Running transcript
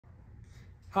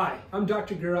Hi, I'm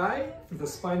Dr. Gurai from the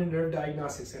Spine and Nerve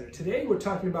Diagnostic Center. Today we're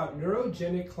talking about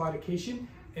neurogenic claudication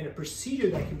and a procedure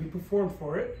that can be performed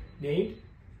for it, named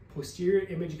posterior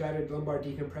image-guided lumbar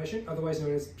decompression, otherwise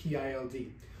known as PILD.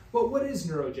 Well, what is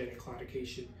neurogenic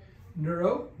claudication?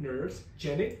 Neuro, nerves,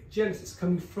 genic, genesis,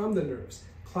 coming from the nerves.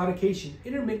 Claudication,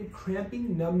 intermittent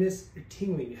cramping, numbness, or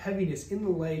tingling, heaviness in the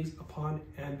legs upon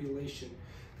ambulation.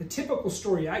 The typical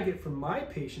story I get from my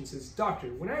patients is, doctor,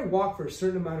 when I walk for a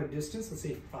certain amount of distance, let's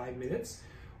say 5 minutes,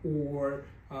 or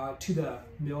to the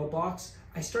mailbox,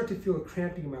 I start to feel a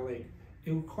cramping in my leg.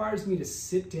 It requires me to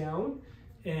sit down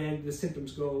and the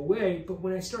symptoms go away, but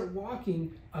when I start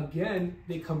walking, again,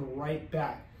 they come right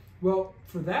back. Well,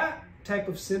 for that type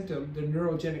of symptom, the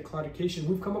neurogenic claudication,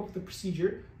 we've come up with a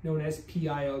procedure known as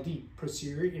PILD,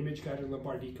 posterior image-guided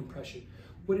lumbar decompression.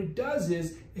 What it does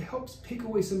is it helps pick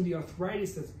away some of the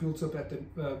arthritis that's built up at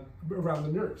the around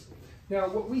the nerves. Now,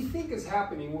 what we think is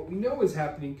happening, what we know is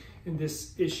happening in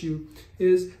this issue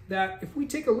is that if we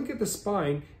take a look at the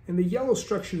spine and the yellow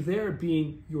structure there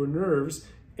being your nerves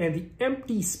and the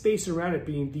empty space around it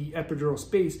being the epidural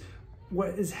space, what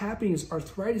is happening is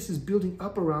arthritis is building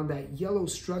up around that yellow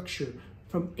structure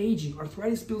from aging.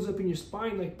 Arthritis builds up in your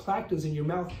spine like plaque does in your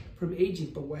mouth from aging.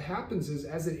 But what happens is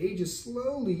as it ages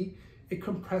slowly, it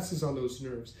compresses on those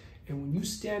nerves. And when you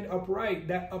stand upright,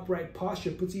 that upright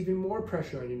posture puts even more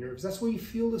pressure on your nerves. That's when you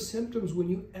feel the symptoms when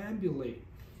you ambulate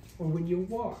or when you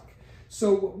walk.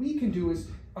 So what we can do is,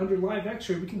 under live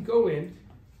x-ray, we can go in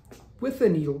with a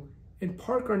needle and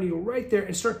park our needle right there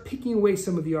and start picking away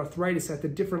some of the arthritis at the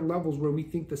different levels where we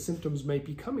think the symptoms might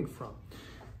be coming from.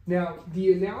 Now,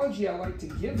 the analogy I like to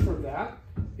give for that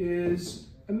is,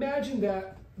 imagine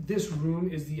that this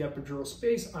room is the epidural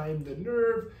space, I am the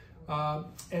nerve,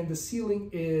 and the ceiling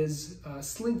is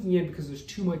slinking in because there's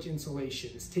too much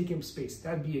insulation. It's taking up space.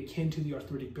 That'd be akin to the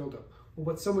arthritic buildup. Well,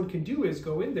 what someone can do is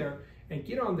go in there and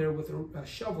get on there with a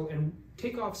shovel and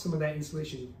take off some of that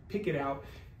insulation, pick it out.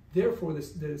 Therefore,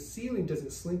 the ceiling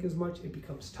doesn't slink as much. It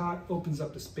becomes taut, opens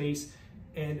up the space,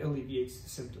 and alleviates the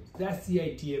symptoms. That's the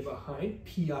idea behind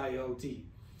PILD.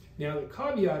 Now, the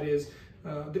caveat is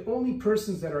the only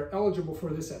persons that are eligible for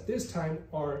this at this time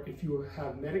are if you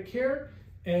have Medicare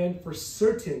and for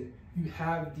certain you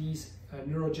have these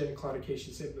neurogenic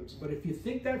claudication symptoms. But if you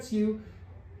think that's you,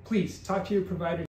 please talk to your provider.